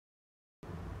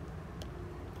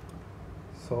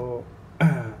So,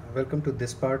 welcome to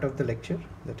this part of the lecture,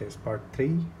 that is part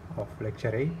 3 of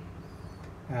lecture 8.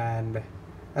 And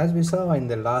as we saw in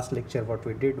the last lecture, what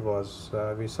we did was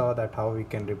we saw that how we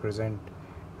can represent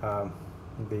um,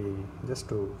 the just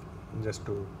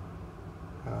to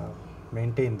uh,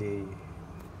 maintain the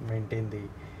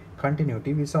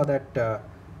continuity. We saw that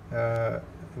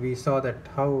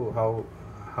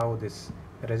how this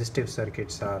resistive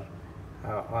circuits are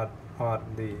or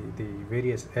the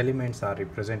various elements are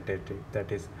represented,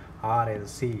 that is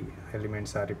RLC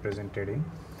elements are represented in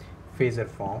phasor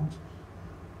forms.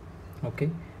 Okay,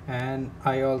 and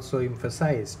I also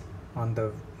emphasized on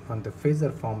the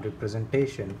phasor form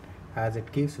representation, as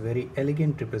it gives very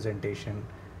elegant representation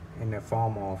in a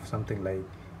form of something like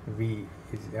V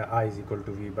is I is equal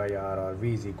to V by R, or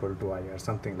V is equal to I, or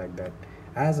something like that,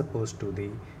 as opposed to the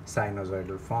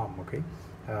sinusoidal form. Okay,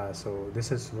 so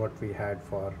this is what we had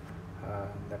for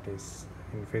that is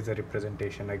in phasor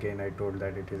representation. Again, I told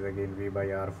that it is again V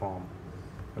by R form.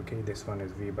 Okay, this one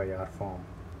is V by R form,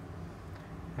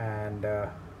 and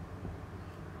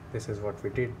this is what we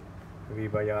did, V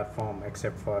by R form,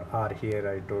 except for R here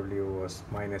I told you was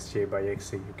minus J by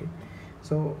XC. Okay,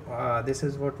 so this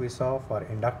is what we saw for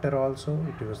inductor also.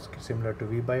 It was similar to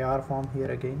V by R form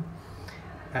here again.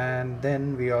 And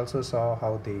then we also saw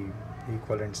how the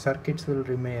equivalent circuits will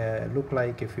look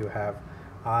like if you have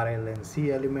RL and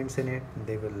C elements in it.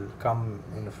 They will come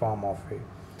in the form of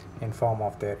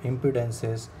their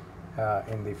impedances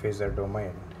in the phasor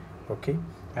domain. Okay,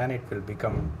 and it will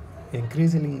become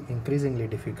increasingly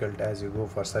difficult as you go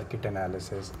for circuit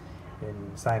analysis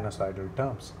in sinusoidal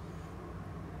terms.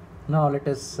 Now let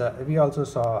us we also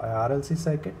saw a RLC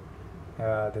circuit.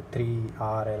 The three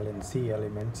RL and C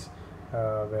elements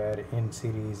were in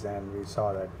series, and we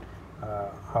saw that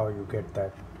how you get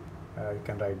that you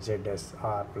can write Z as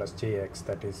R plus JX.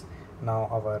 That is, now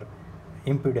our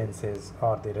impedances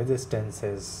or the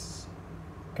resistances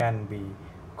can be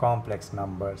complex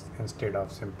numbers instead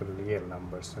of simple real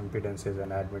numbers. Impedances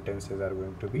and admittances are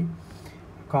going to be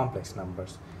complex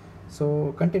numbers.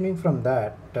 So continuing from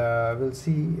that, we'll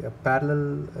see a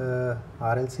parallel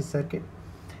RLC circuit,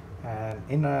 and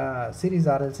in a series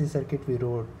RLC circuit we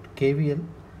wrote KVL.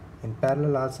 In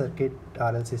parallel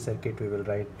RLC circuit we will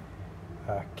write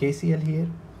KCL here,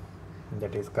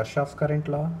 that is Kirchhoff's current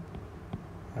law.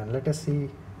 And let us see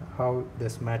how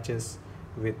this matches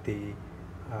with the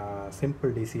simple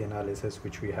DC analysis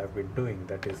which we have been doing,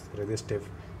 that is resistive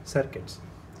circuits.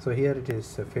 So here it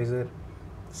is a phasor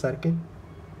circuit,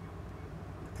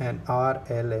 and R,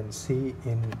 L and C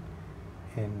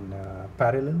in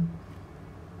parallel,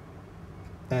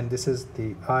 and this is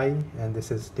the I, and this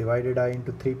is divided I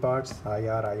into three parts,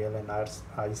 IR, IL and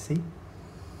IC.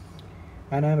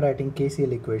 And I am writing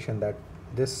KCL equation that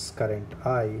this current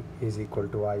I is equal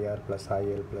to IR plus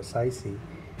IL plus IC.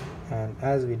 And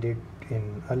as we did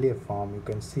in earlier form, you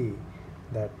can see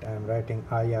that I am writing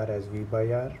IR as V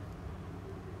by R.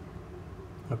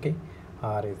 Okay,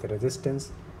 R is the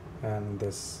resistance, and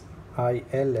this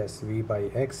IL as V by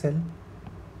XL.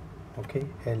 Okay,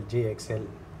 LJXL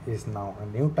is now a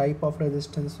new type of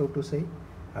resistance, so to say,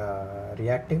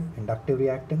 inductive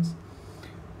reactance.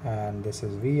 And this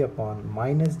is V upon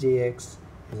minus JX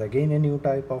is again a new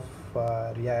type of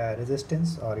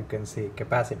resistance, or you can say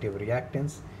capacitive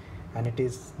reactance. And it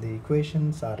is, the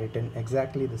equations are written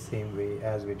exactly the same way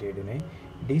as we did in a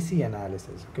DC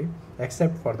analysis. Okay,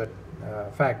 except for the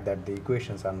fact that the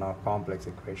equations are now complex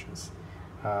equations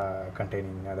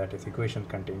containing that is, equation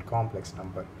contain complex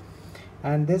number.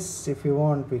 And this, if you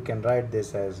want, we can write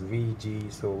this as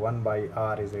VG. So 1 by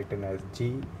R is written as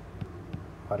G,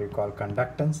 or you call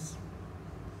conductance,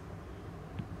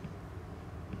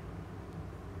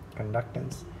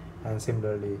 and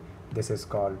similarly this is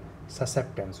called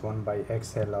susceptance. 1 by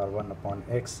XL or 1 upon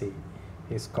XC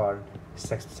is called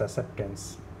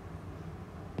susceptance.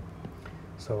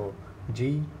 So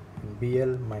G and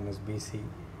BL minus BC,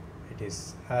 it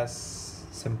is as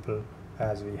simple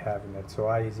as we have in it. So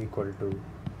I is equal to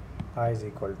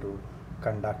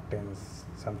conductance,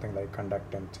 something like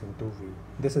conductance into V.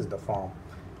 This is the form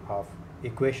of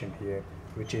equation here,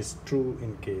 which is true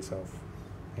in case of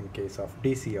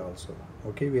DC also.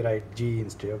 Okay, we write G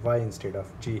instead of Y instead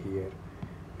of G here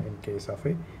in case of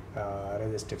a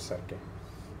resistive circuit.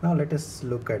 Now let us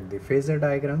look at the phasor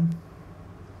diagram.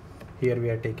 Here we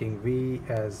are taking V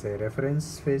as a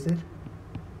reference phasor,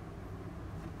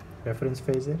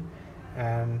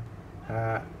 and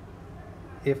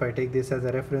if I take this as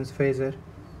a reference phasor,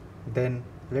 then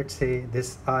let's say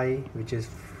this I, which is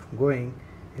going,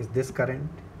 is this current.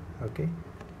 Okay,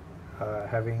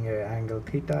 having an angle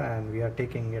theta, and we are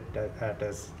taking it at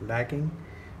as lagging.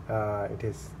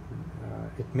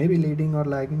 it may be leading or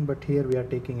lagging, but here we are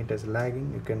taking it as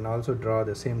lagging. You can also draw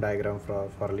the same diagram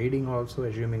for leading also,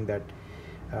 assuming that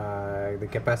the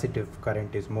capacitive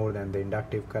current is more than the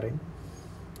inductive current.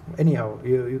 Anyhow,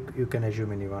 you can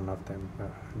assume any one of them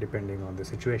depending on the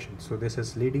situation. So this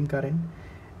is leading current,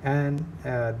 and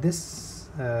this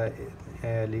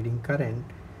leading current,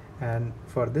 and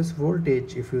for this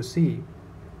voltage, if you see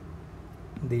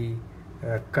the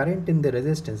current in the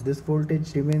resistance, this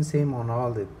voltage remains same on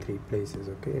all the three places,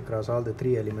 okay? Across all the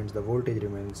three elements, the voltage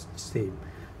remains same.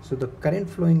 So the current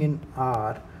flowing in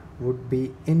R would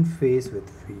be in phase with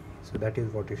V. So that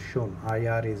is what is shown.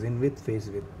 IR is in with phase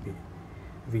with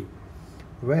V.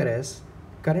 Whereas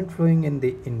current flowing in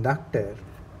the inductor,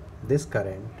 this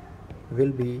current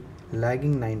will be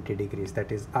lagging 90 degrees.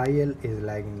 That is, IL is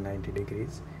lagging 90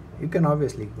 degrees. You can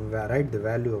obviously write the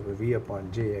value of V upon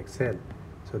JXL.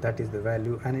 So that is the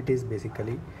value, and it is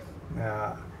basically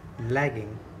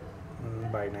lagging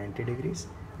by 90 degrees.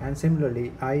 And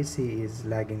similarly, IC is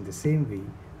lagging the same V,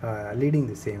 leading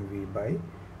the same V by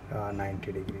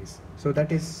 90 degrees. So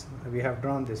that is, we have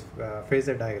drawn this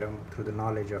phasor diagram through the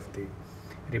knowledge of the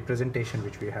representation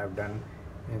which we have done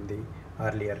in the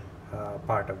earlier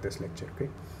part of this lecture. Okay,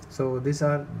 so this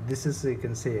is, you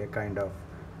can say, a kind of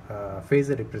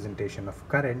phasor representation of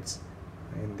currents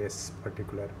in this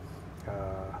particular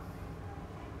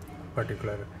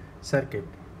circuit.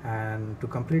 And to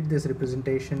complete this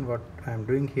representation, what I am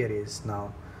doing here is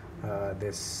now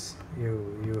this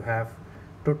you have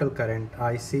total current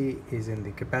IC is in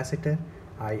the capacitor,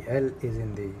 IL is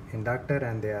in the inductor,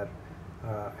 and they are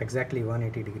exactly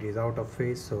 180 degrees out of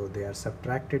phase, so they are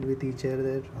subtracted with each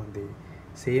other on the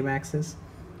same axis.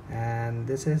 And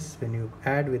this is, when you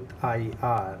add with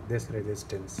IR, this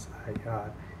resistance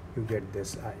IR, you get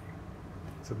this I.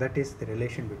 So that is the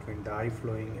relation between the I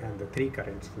flowing and the three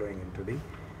currents flowing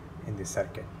in the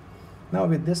circuit. Now,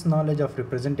 with this knowledge of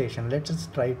representation, let us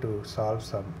try to solve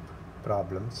some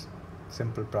problems,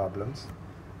 simple problems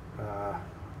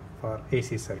for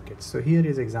AC circuits. So here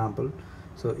is example.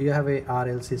 So you have a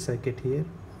RLC circuit here,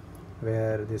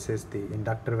 where this is the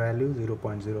inductor value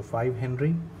 0.05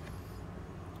 Henry,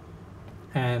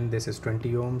 and this is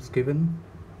 20 ohms given.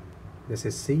 This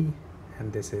is C,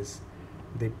 and this is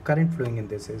the current flowing in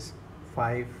this is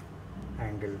 5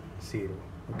 angle 0.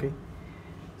 Okay,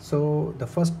 so the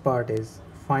first part is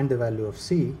find the value of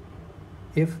C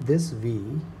if this V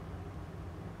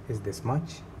is this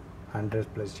much,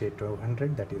 100 plus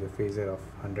J200, that is a phasor of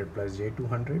 100 plus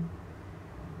J200,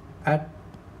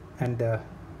 and the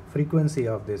frequency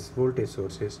of this voltage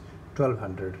source is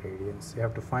 1200 radians. You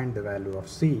have to find the value of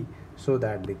C so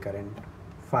that the current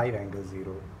 5 angle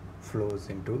 0 flows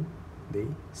into the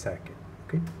circuit.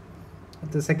 Okay,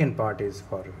 the second part is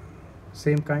for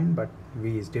same kind, but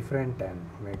V is different and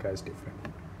omega is different.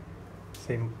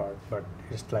 Same part, but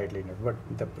it's slightly different.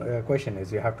 But the question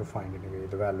is, you have to find anyway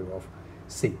the value of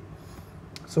C.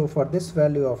 So for this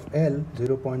value of L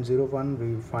 0.01,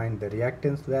 we will find the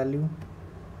reactance value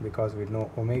because we know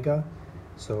omega.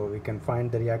 So we can find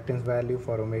the reactance value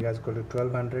for omega is equal to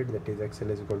 1200, that is XL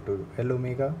is equal to L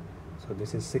omega. So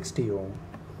this is 60 ohm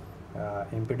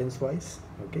impedance wise.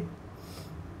 Okay,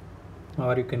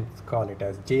 or you can call it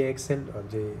as JXL or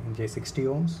J60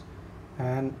 ohms,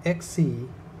 and XC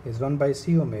is 1 by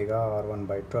C omega or 1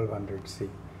 by 1200 C.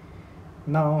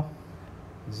 Now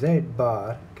Z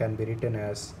bar can be written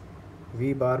as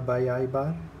V bar by I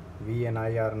bar. V and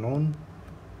I are known,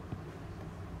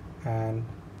 and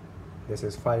this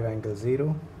is 5 angle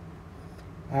 0,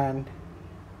 and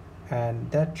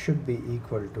that should be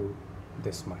equal to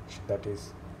this much, that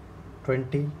is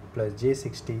 20 plus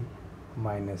J60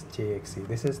 minus JXC.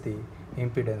 This is the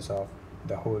impedance of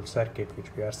the whole circuit which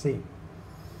we are seeing.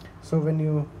 So when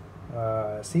you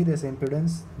see this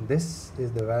impedance, this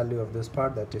is the value of this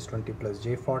part, that is 20 plus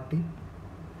J40.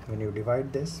 When you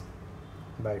divide this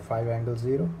by 5 angle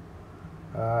 0,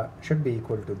 should be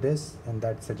equal to this, and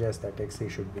that suggests that XC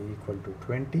should be equal to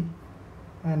 20.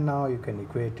 And now you can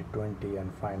equate to 20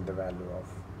 and find the value of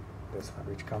this one,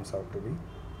 which comes out to be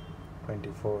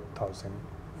 24,000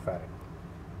 farad.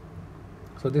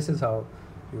 So this is how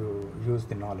you use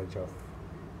the knowledge of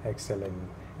XL and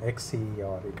XC,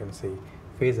 or you can say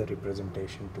phasor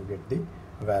representation, to get the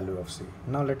value of C.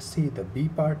 Now let's see the B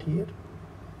part here.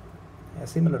 A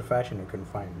similar fashion you can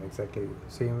find exactly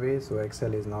same way. So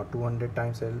XL is now 200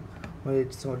 times L. Well,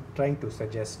 it's trying to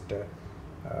suggest the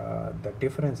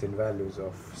difference in values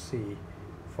of C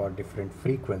for different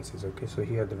frequencies. Okay, so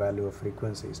here the value of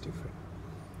frequency is different.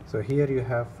 So here you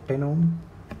have 10 ohm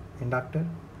inductor,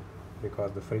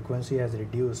 because the frequency has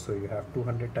reduced, so you have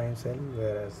 200 times L,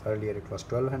 whereas earlier it was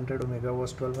 1200, omega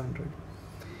was 1200.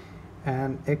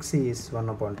 And XC is 1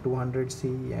 upon 200 C,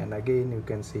 and again you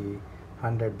can see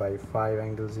 100 by 5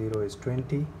 angle 0 is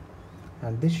 20,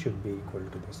 and this should be equal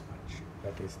to this much.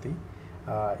 That is the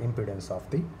impedance of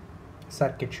the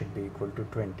circuit should be equal to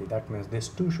 20. That means this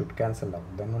 2 should cancel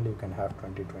out, then only you can have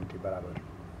 20 barabar.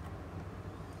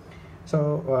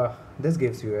 So this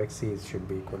gives you XC should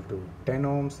be equal to 10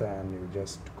 ohms, and you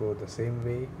just go the same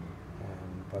way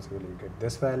and possibly you get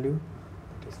this value,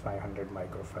 that is 500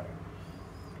 microfarad.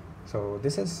 So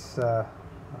this is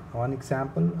one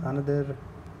example. Another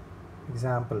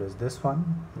example is this one,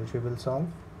 which we will solve.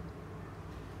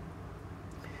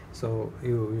 So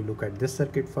you look at this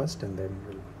circuit first and then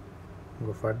we'll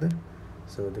go further.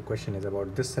 So the question is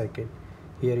about this circuit.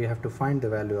 Here you have to find the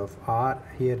value of R.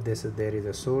 Here there is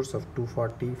a source of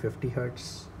 240 50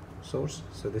 Hertz source.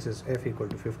 So this is F equal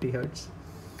to 50 Hertz.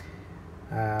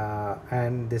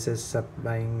 And this is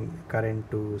supplying current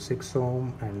to 6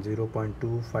 ohm and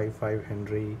 0.255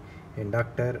 Henry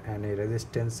inductor, and a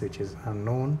resistance which is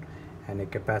unknown, and a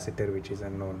capacitor which is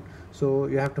unknown. So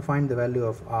you have to find the value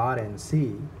of R and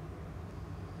C.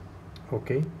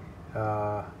 Okay,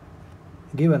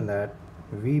 given that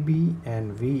VB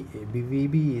and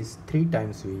VB is 3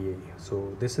 times VA,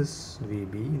 so this is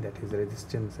VB, that is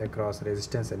resistance across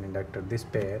resistance and inductor. This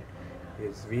pair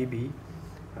is VB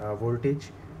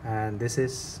voltage, and this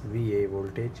is VA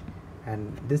voltage,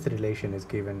 and this relation is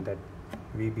given that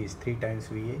VB is 3 times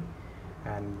VA,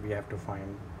 and we have to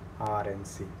find R and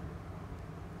C.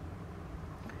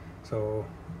 So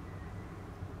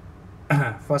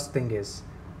first thing is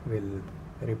we'll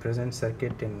represent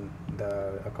circuit in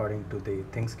the according to the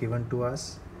things given to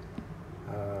us.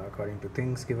 According to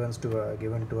things given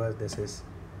to us, this is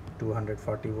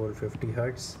 240 volt 50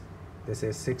 Hertz. This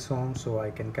is 6 ohms, so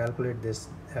I can calculate this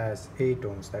as 8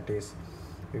 ohms. That is,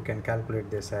 you can calculate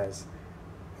this as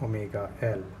omega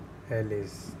L. L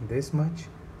is this much,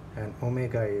 and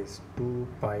omega is 2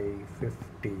 pi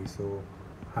 50, so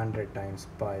 100 times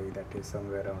pi, that is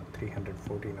somewhere around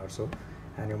 314 or so,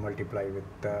 and you multiply with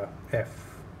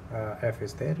F. F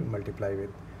is there, you multiply with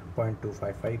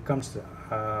 0.255, comes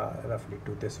roughly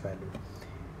to this value,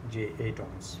 J 8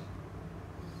 ohms.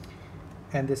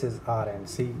 And this is R and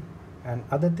C. And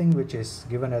other thing which is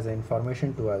given as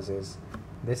information to us is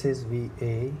this is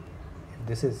VA. If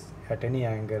this is at any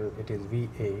angle, it is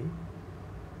VA.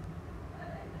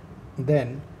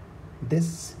 Then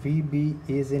this VB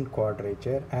is in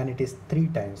quadrature and it is 3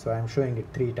 times, so I am showing it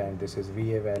 3 times. This is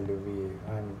VA value,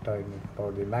 VA. I am talking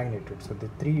about the magnitude. So the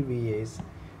 3 VAs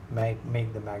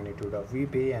make the magnitude of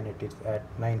VB, and it is at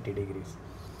 90 degrees.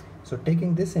 So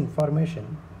taking this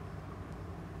information,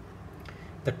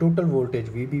 the total voltage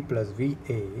VB plus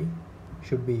VA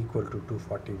should be equal to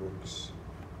 240 volts.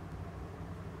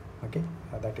 Okay,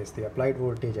 that is the applied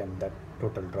voltage and that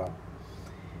total drop.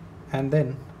 And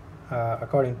then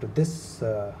according to this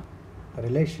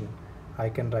relation, I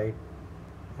can write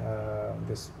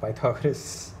this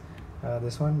Pythagoras,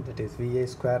 this one, that is VA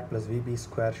square plus VB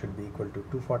square should be equal to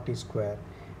 240 square.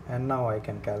 And now I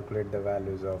can calculate the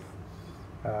values of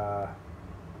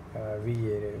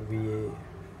VA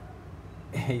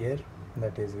here,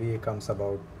 that is VA comes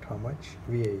about how much?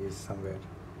 VA is somewhere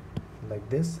like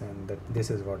this, and this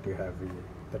is what you have VA,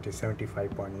 that is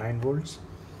 75.9 volts,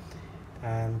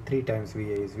 and 3 times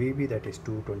VA is VB, that is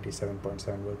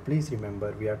 227.7 volts. Please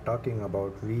remember, we are talking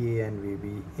about VA and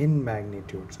VB in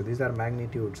magnitude, so these are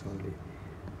magnitudes only.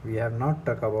 We have not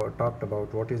talked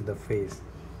about what is the phase.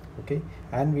 Okay,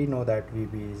 and we know that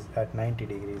VB is at 90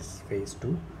 degrees phase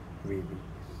to VB.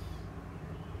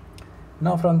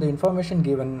 Now from the information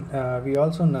given, we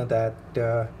also know that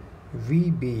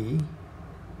VB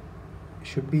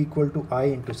should be equal to I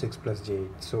into 6 plus J8.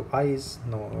 So I is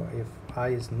if I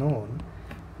is known,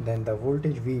 then the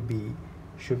voltage VB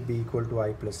should be equal to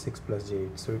I plus 6 plus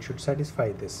J8. So it should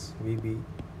satisfy this. V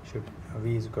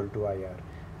is equal to IR,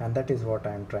 and that is what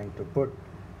I am trying to put.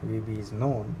 VB is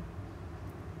known,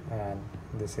 and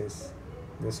this is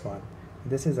this one.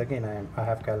 This is again I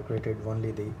have calculated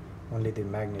only the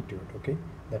magnitude. Okay,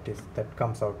 that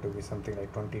comes out to be something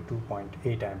like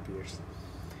 22.8 amperes.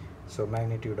 So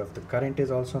magnitude of the current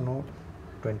is also known,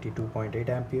 22.8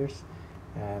 amperes,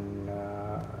 and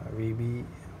VB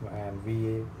and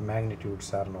VA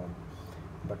magnitudes are known.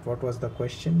 But what was the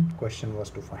question? Question was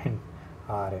to find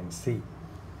R and C.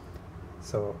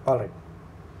 So alright,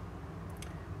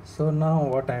 so now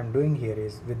what I am doing here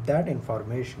is, with that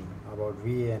information about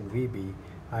VA and VB,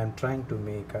 I am trying to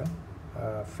make a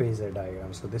phasor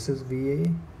diagram. So this is VA,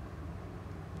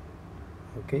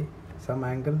 okay, some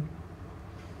angle,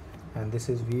 and this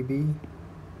is VB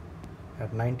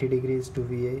at 90 degrees to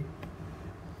VA,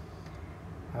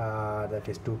 that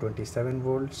is 227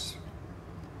 volts,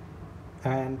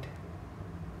 and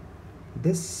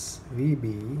this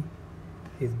VB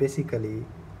is basically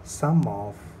sum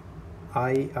of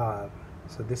IR.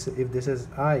 So this, if this is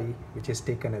I, which is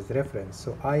taken as reference,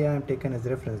 so I am taken as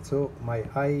reference, so my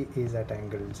I is at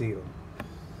angle 0.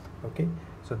 Okay,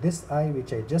 so this I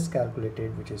which I just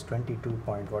calculated, which is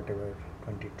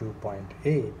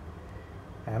 22.8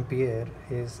 ampere,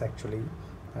 is actually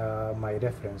my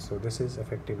reference. So this is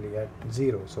effectively at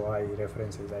 0, so I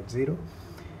reference is at 0.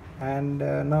 And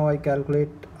now I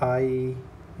calculate I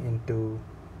into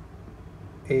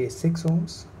a 6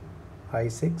 ohms,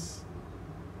 I6,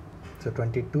 so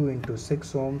 22 into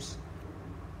 6 ohms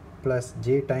plus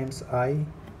J times I,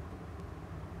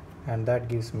 and that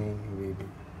gives me VB.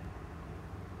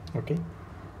 Okay,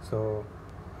 so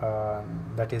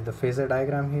that is the phasor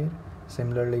diagram here.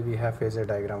 Similarly, we have phasor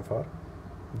diagram for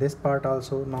this part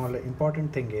also. Now the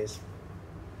important thing is,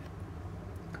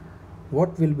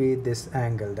 what will be this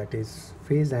angle, that is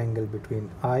phase angle between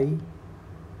I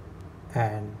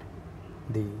and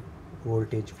the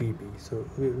voltage VB. So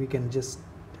we can just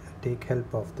take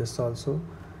help of this also.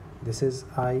 This is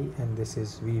I and this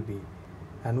is VB,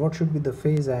 and what should be the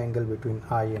phase angle between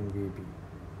I and VB?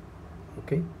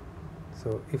 Okay,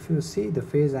 so if you see, the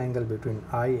phase angle between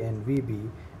I and VB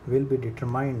will be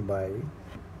determined by,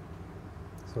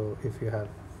 so if you have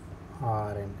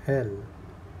R and L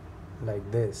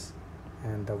like this,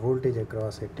 and the voltage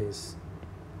across it is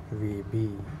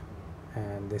VB,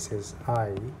 and this is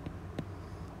I,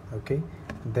 okay,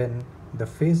 then the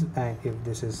phase angle, if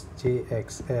this is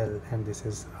JXL and this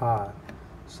is R,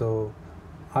 so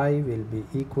I will be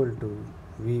equal to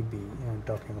VB, I'm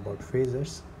talking about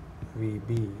phasors,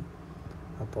 VB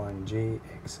upon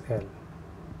JXL.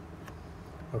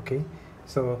 Okay,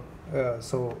 so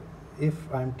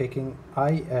if I'm taking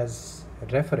I as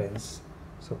reference,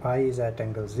 so I is at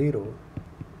angle 0,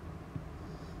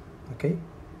 okay,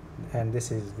 and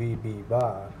this is VB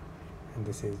bar, and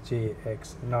this is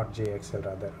not JXL,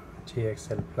 rather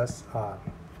JXL plus R,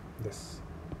 this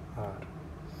R,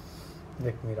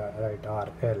 let me write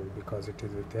RL because it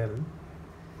is with L,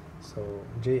 so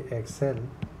JXL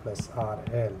plus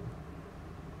RL,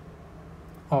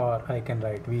 or I can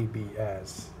write VB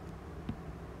as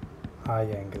I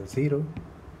angle 0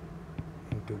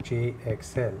 into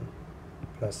JXL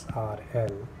plus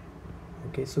RL.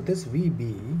 Okay, so this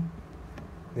VB,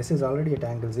 this is already at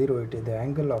angle 0. It is the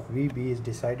angle of VB is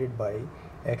decided by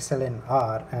XL and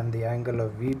R, and the angle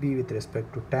of VB with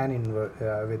respect to tan inverse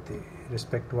with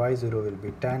respect to I0 will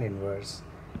be tan inverse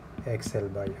XL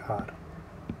by R.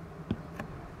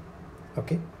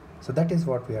 Okay, so that is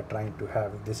what we are trying to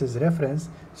have. This is reference,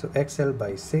 so XL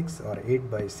by 6 or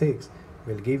 8 by 6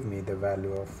 will give me the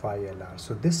value of phi LR.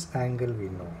 So this angle we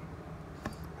know,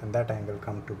 and that angle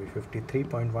come to be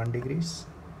 53.1 degrees,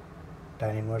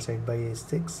 tan inverse 8 by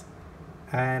 6.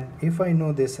 And if I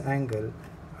know this angle,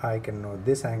 I can know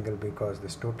this angle because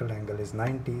this total angle is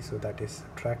 90, so that is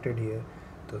subtracted here.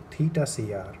 So theta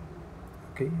CR,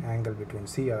 okay, angle between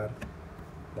CR,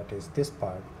 that is this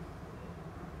part,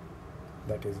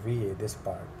 that is VA, this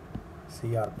part,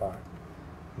 CR part,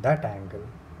 that angle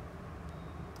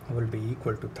will be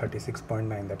equal to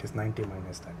 36.9, that is 90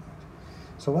 minus that much.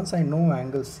 So once I know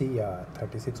angle CR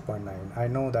 36.9, I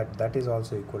know that that is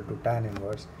also equal to tan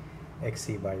inverse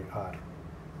XC by R,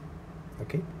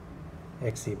 okay,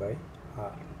 XC by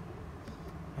R,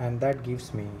 and that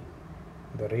gives me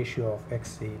the ratio of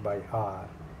XC by R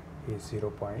is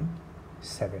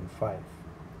 0.75.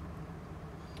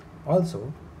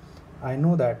 Also, I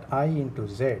know that I into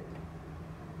Z,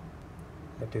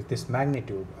 that is this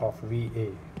magnitude of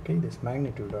VA, okay, this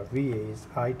magnitude of VA is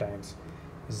I times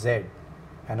Z,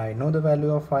 and I know the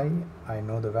value of I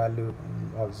know the value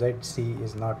of ZC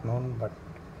is not known, but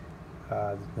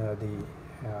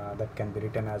that can be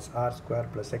written as R square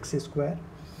plus XC square,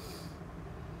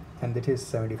 and that is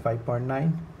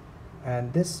 75.9,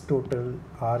 and this total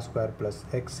R square plus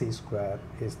XC square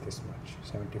is this much,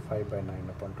 75 by 9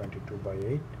 upon 22 by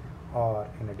 8, or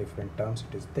in a different terms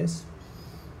it is this.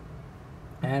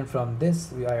 And from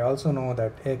this I also know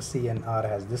that XC and R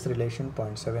has this relation,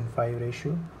 0.75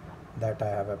 ratio, that I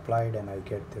have applied, and I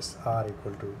get this R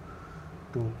equal to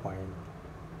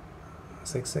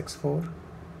 2.664,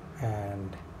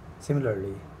 and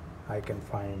similarly I can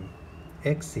find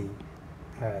XC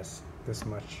as this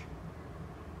much,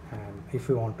 and if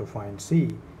you want to find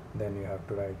C, then you have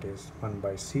to write is 1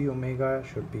 by C omega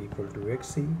should be equal to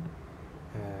XC,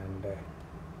 and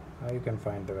you can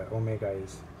find the omega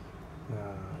is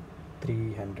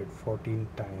 314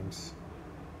 times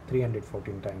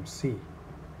C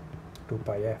 2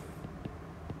 pi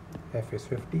f is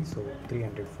 50, so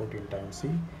 314 times C,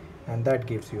 and that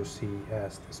gives you C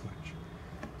as this much.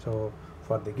 So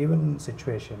for the given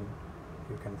situation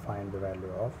you can find the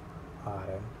value of R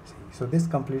and C. So this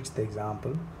completes the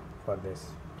example for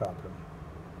this problem.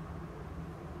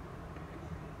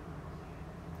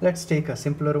 Let's take a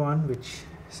simpler one which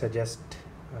suggests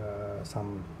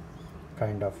some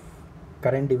kind of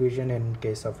current division in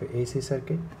case of a AC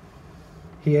circuit.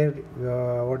 Here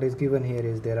what is given here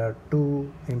is there are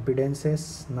two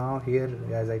impedances. Now here,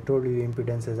 as I told you,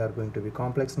 impedances are going to be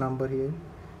complex number here.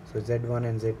 So Z1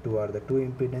 and Z2 are the two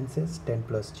impedances. 10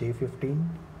 plus J15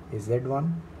 is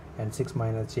Z1 and 6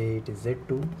 minus J8 is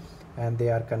Z2, and they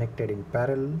are connected in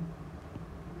parallel,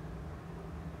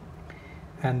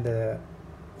 and the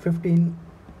 15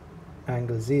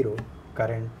 angle 0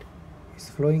 current is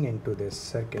flowing into this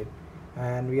circuit,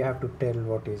 and we have to tell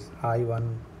what is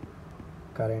I1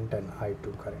 current and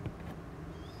I2 current.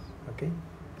 Okay,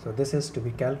 so this is to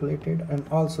be calculated, and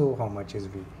also how much is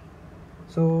V.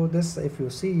 So this, if you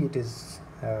see, it is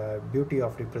beauty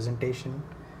of representation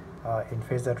in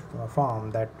phasor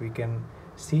form, that we can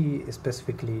see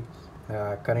specifically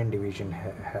current division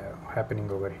happening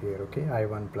over here. Okay,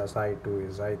 I1 plus I2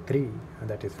 is I3, and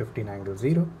that is 15 angle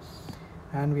 0,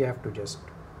 and we have to just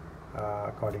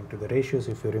according to the ratios,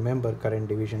 if you remember current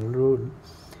division rule,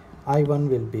 I1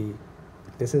 will be,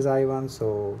 this is I1,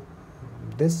 so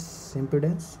this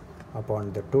impedance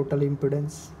upon the total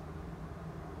impedance,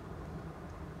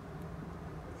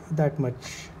 that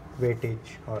much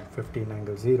weightage or 15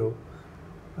 angle 0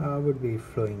 would be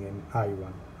flowing in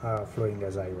I1, flowing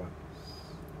as I1.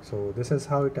 So this is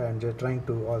how it, I am just trying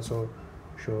to also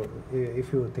show,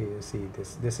 if you see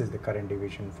this is the current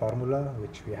division formula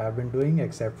which we have been doing,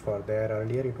 except for there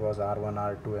earlier it was R1,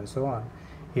 R2 and so on.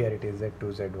 Here it is Z2,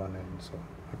 Z1 and so on.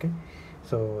 Okay,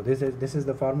 so this is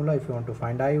the formula. If you want to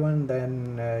find I1,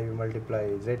 then you multiply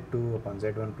Z2 upon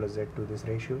Z1 plus Z2, this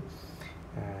ratio,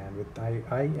 and with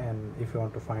I, and if you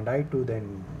want to find I2,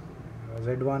 then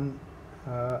Z1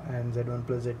 and Z1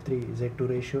 plus Z2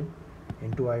 ratio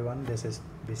into I1. This is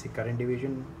basic current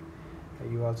division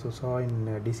you also saw in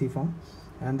DC form,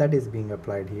 and that is being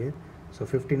applied here. So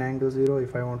 15 angle 0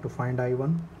 if I want to find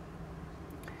I1,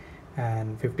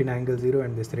 and 15 angle 0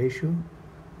 and this ratio,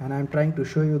 and I'm trying to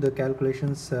show you the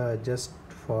calculations just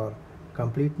for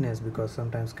completeness, because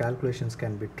sometimes calculations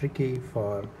can be tricky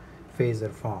for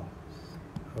phasor form.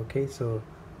 Okay, so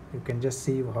you can just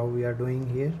see how we are doing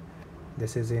here.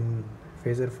 This is in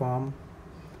phasor form,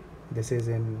 this is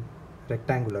in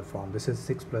rectangular form. This is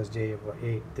 6 plus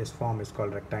J8. This form is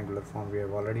called rectangular form, we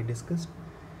have already discussed.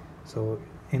 So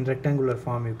in rectangular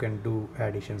form you can do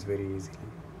additions very easily.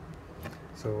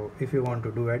 So if you want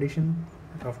to do addition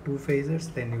of two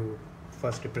phasors, then you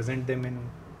first represent them in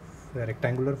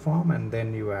rectangular form and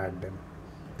then you add them.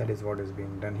 That is what is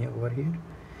being done here over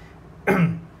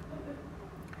here.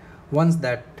 Once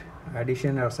that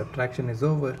addition or subtraction is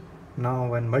over, now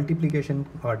when multiplication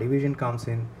or division comes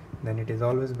in, then it is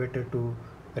always better to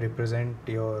represent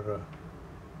your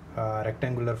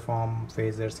rectangular form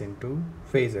phasors into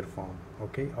phasor form,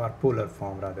 okay, or polar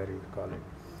form rather you call it.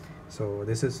 So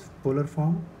this is polar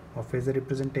form of phasor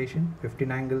representation,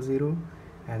 15 angle 0,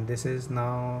 and this is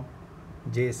now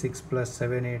J6 plus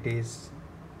 78 is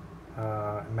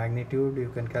magnitude you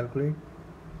can calculate.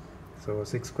 So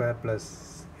 6 square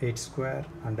plus 8 square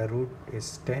under root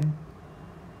is 10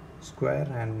 square,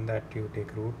 and that you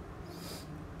take root.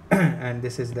 And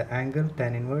this is the angle,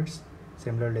 tan inverse.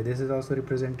 Similarly, this is also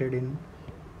represented in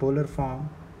polar form,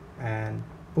 and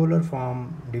polar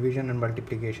form division and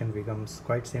multiplication becomes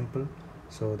quite simple.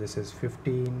 So this is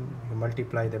 15, you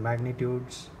multiply the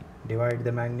magnitudes, divide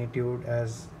the magnitude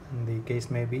as the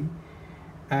case may be,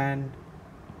 and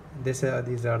these are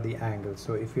the angles.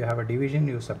 So if you have a division,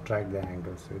 you subtract the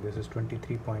angles. So this is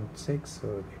 23.6,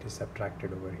 so it is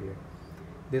subtracted over here.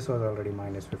 This was already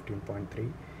minus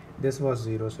 15.3. This was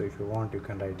 0, so if you want you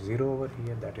can write 0 over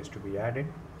here, that is to be added.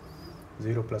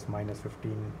 0 plus minus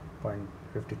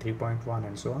 15.53.1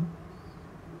 and so on.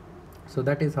 So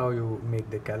that is how you make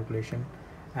the calculation,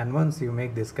 and once you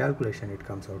make this calculation it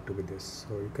comes out to be this.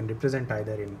 So you can represent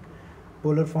either in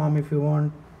polar form if you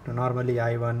want. Normally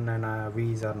I1 and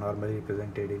V's are normally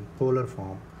represented in polar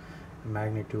form,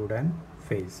 magnitude and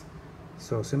phase.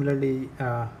 So similarly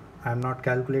I'm not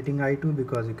calculating I2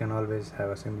 because you can always have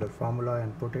a similar formula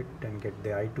and put it and get the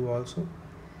I2 also.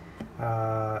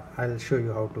 I'll show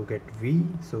you how to get V.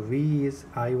 So V is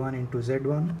I1 into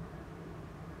Z1.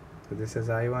 So this is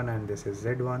I1 and this is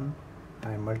Z1.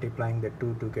 I am multiplying the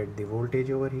 2 to get the voltage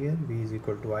over here. V is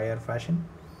equal to IR fashion,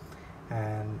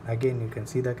 and again you can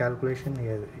see the calculation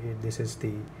here. This is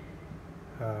the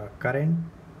current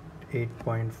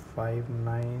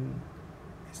 8.59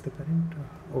 is the current.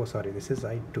 Oh sorry, this is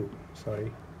I2,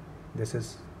 sorry, this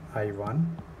is I1,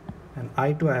 and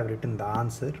I2 I have written the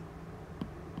answer,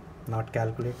 not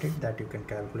calculated, that you can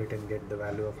calculate and get the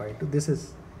value of I2. This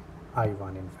is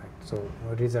I1 in fact. So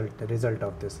the result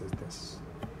of this is this.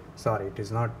 Sorry, it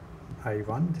is not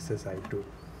I1, this is I2.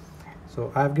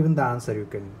 So I have given the answer. You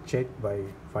can check by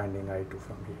finding I2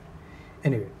 from here.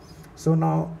 Anyway, so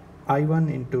now I1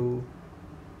 into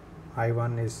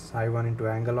I1 is I1 into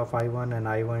angle of I1 and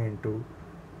I1 into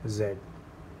Z.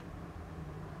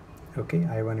 Okay,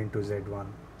 I1 into Z1.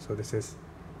 So this is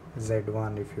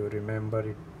Z1. If you remember,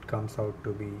 it comes out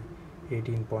to be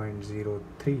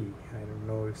 18.03. I don't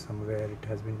know if somewhere it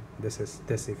has been, this is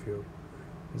this, if you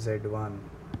Z1,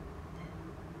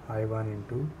 I1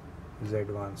 into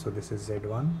Z1. So this is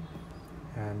Z1,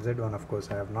 and Z1 of course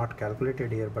I have not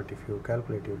calculated here, but if you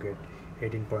calculate you get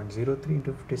 18.03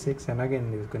 into 56. And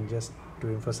again you can, just to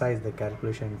emphasize the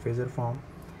calculation in phasor form,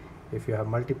 if you have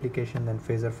multiplication then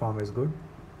phasor form is good.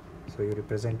 So you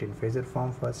represent in phasor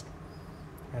form first,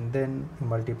 and then you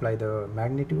multiply the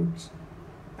magnitudes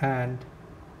and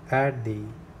add the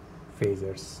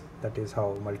phasors. That is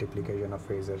how multiplication of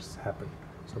phasors happen.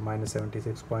 So minus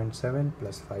 76.7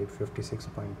 plus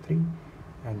 556.3,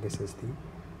 and this is the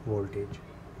voltage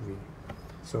V.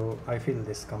 So I feel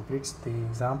this completes the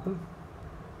example.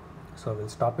 So we'll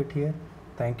stop it here.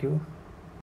 Thank you.